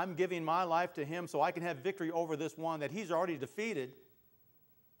 I'm giving my life to Him so I can have victory over this one that He's already defeated,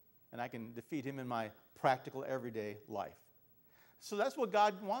 and I can defeat him in my practical everyday life. So that's what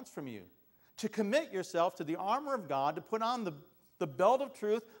God wants from you, to commit yourself to the armor of God, to put on the belt of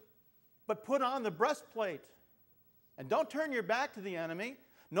truth, but put on the breastplate. And don't turn your back to the enemy.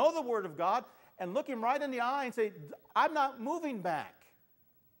 Know the Word of God and look him right in the eye and say, I'm not moving back.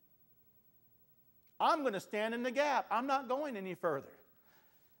 I'm going to stand in the gap. I'm not going any further.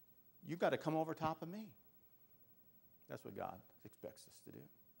 You've got to come over top of me. That's what God expects us to do.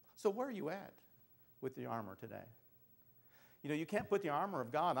 So where are you at with the armor today? You know, you can't put the armor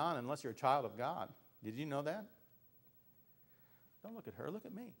of God on unless you're a child of God. Did you know that? Don't look at her, look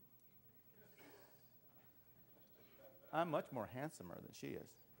at me. I'm much more handsomer than she is.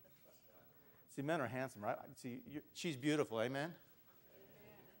 See, men are handsome, right? See, she's beautiful, amen?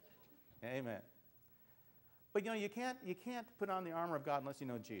 Amen. But you know, you can't put on the armor of God unless you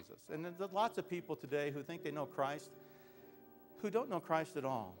know Jesus. And there's lots of people today who think they know Christ who don't know Christ at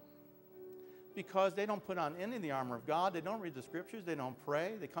all, because they don't put on any of the armor of God. They don't read the Scriptures. They don't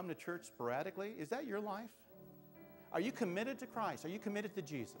pray. They come to church sporadically. Is that your life? Are you committed to Christ? Are you committed to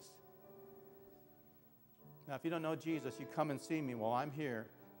Jesus? Now, if you don't know Jesus, you come and see me. Well, I'm here,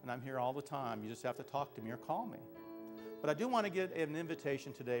 and I'm here all the time. You just have to talk to me or call me. But I do want to get an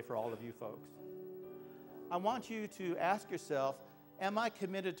invitation today for all of you folks. I want you to ask yourself, am I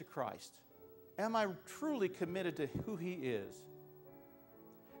committed to Christ? Am I truly committed to who He is?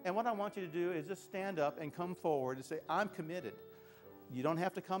 And what I want you to do is just stand up and come forward and say, I'm committed. You don't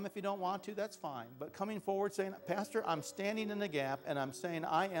have to come if you don't want to, that's fine. But coming forward saying, Pastor, I'm standing in the gap and I'm saying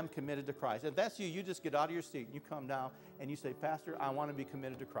I am committed to Christ. If that's you, you just get out of your seat and you come down and you say, Pastor, I want to be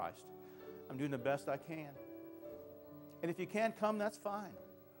committed to Christ. I'm doing the best I can. And if you can't come, that's fine.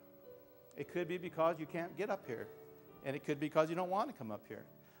 It could be because you can't get up here. And it could be because you don't want to come up here.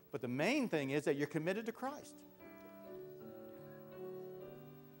 But the main thing is that you're committed to Christ.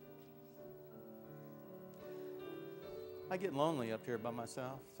 I get lonely up here by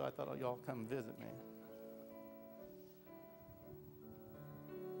myself, so I thought y'all come visit me.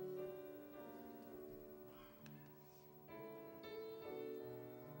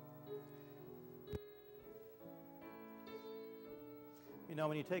 You know,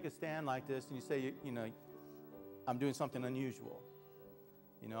 when you take a stand like this and you say, you know, I'm doing something unusual.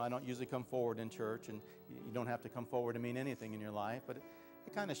 You know, I don't usually come forward in church, and you don't have to come forward to mean anything in your life, but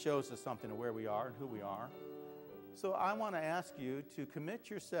it kind of shows us something of where we are and who we are. So I want to ask you to commit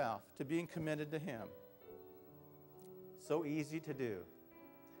yourself to being committed to Him. So easy to do.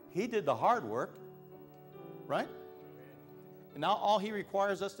 He did the hard work, right? And now all He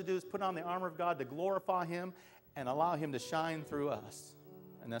requires us to do is put on the armor of God to glorify Him and allow Him to shine through us.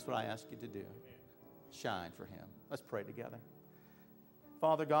 And that's what I ask you to do. Shine for Him. Let's pray together.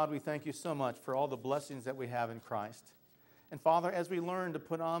 Father God, we thank You so much for all the blessings that we have in Christ. And Father, as we learn to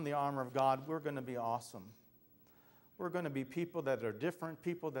put on the armor of God, we're going to be awesome. We're going to be people that are different,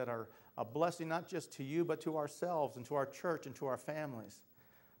 people that are a blessing not just to You, but to ourselves and to our church and to our families.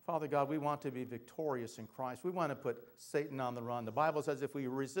 Father God, we want to be victorious in Christ. We want to put Satan on the run. The Bible says if we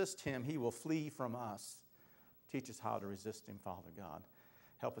resist him, he will flee from us. Teach us how to resist him, Father God.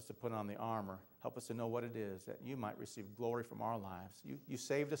 Help us to put on the armor. Help us to know what it is that You might receive glory from our lives. You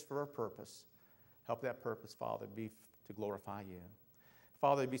saved us for a purpose. Help that purpose, Father, be to glorify You.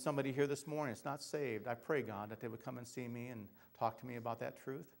 Father, there'd be somebody here this morning that's not saved. I pray, God, that they would come and see me and talk to me about that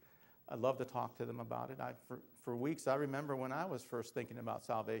truth. I'd love to talk to them about it. For weeks, I remember when I was first thinking about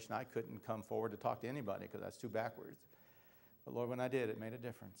salvation, I couldn't come forward to talk to anybody because I was too backwards. But Lord, when I did, it made a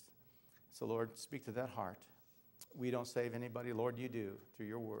difference. So Lord, speak to that heart. We don't save anybody. Lord, you do through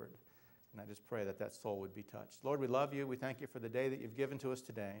your word. And I just pray that that soul would be touched. Lord, we love you. We thank you for the day that you've given to us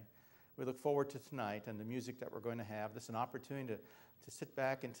today. We look forward to tonight and the music that we're going to have. This is an opportunity to sit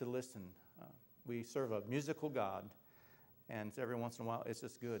back and to listen. We serve a musical God. And every once in a while, it's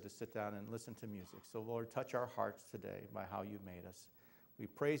just good to sit down and listen to music. So, Lord, touch our hearts today by how you made us. We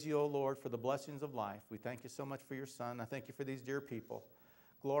praise you, O Lord, for the blessings of life. We thank you so much for your Son. I thank you for these dear people.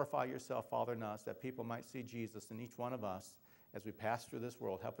 Glorify yourself, Father, in us, that people might see Jesus in each one of us as we pass through this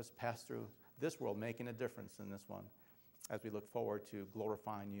world. Help us pass through this world, making a difference in this one, as we look forward to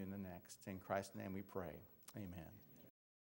glorifying you in the next. In Christ's name we pray. Amen.